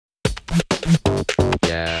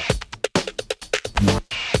Yeah.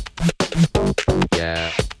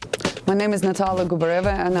 Yeah. My name is Natalia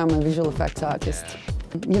Gubareva and I'm a visual effects artist.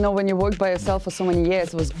 You know, when you work by yourself for so many years,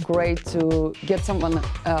 it was great to get someone,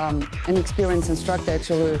 an experienced instructor,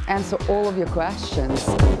 actually answer all of your questions.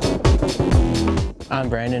 I'm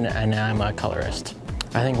Brandon and I'm a colorist.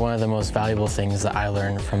 I think one of the most valuable things that I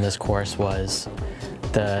learned from this course was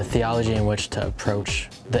the theology in which to approach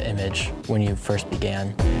the image when you first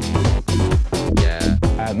began. Yeah.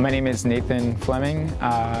 My name is Nathan Fleming.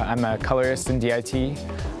 I'm a colorist in DIT.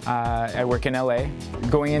 I work in LA.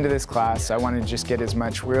 Going into this class, I wanted to just get as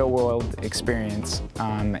much real-world experience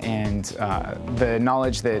and the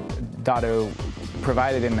knowledge that Dado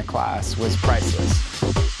provided in the class was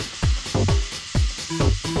priceless.